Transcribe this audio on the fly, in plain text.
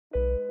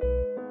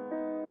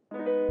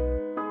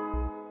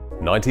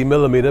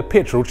90mm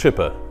petrol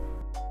chipper.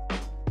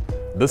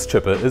 This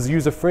chipper is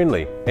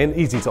user-friendly and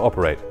easy to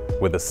operate,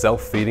 with a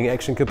self-feeding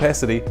action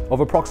capacity of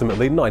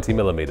approximately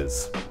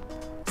 90mm.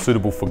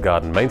 Suitable for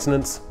garden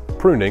maintenance,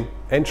 pruning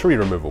and tree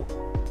removal.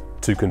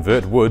 To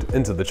convert wood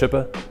into the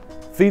chipper,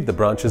 feed the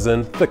branches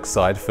in thick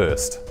side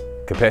first.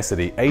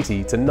 Capacity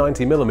 80 to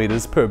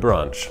 90mm per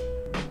branch.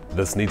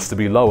 This needs to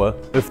be lower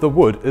if the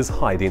wood is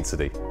high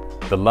density.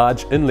 The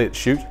large inlet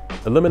chute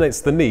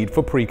eliminates the need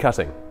for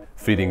pre-cutting,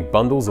 feeding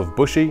bundles of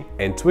bushy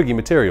and twiggy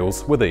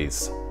materials with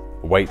ease.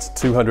 Weight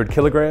 200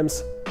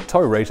 kilograms,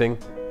 tow rating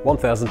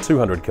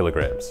 1,200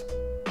 kilograms.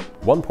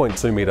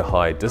 1.2 meter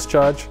high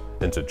discharge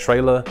into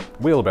trailer,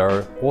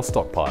 wheelbarrow or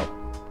stockpile.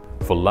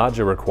 For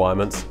larger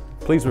requirements,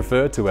 please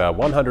refer to our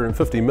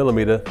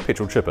 150mm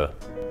petrol chipper.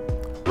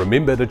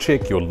 Remember to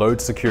check your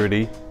load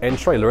security and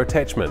trailer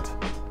attachment.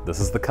 This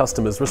is the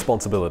customer's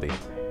responsibility.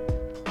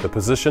 The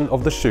position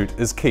of the chute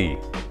is key.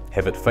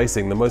 Have it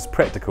facing the most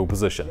practical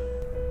position.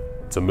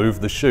 To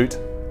move the chute,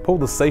 pull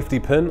the safety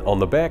pin on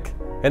the back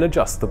and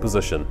adjust the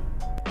position.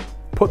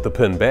 Put the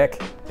pin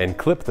back and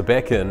clip the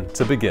back in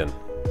to begin.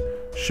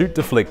 Chute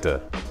deflector.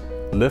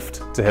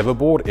 Lift to have a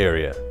board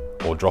area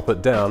or drop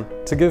it down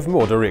to give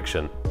more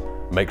direction.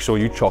 Make sure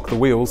you chock the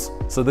wheels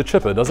so the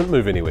chipper doesn't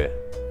move anywhere.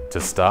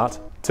 To start,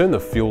 turn the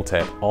fuel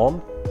tap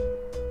on,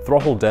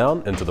 throttle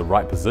down into the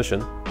right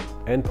position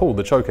and pull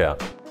the choke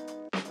out.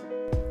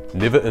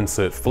 Never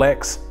insert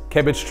flax,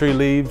 cabbage tree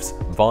leaves,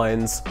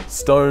 vines,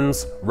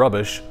 stones,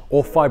 rubbish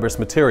or fibrous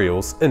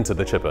materials into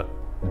the chipper.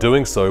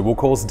 Doing so will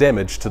cause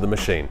damage to the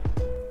machine.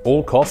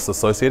 All costs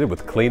associated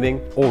with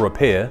cleaning or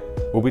repair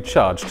will be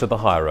charged to the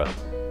hirer.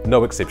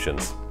 No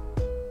exceptions.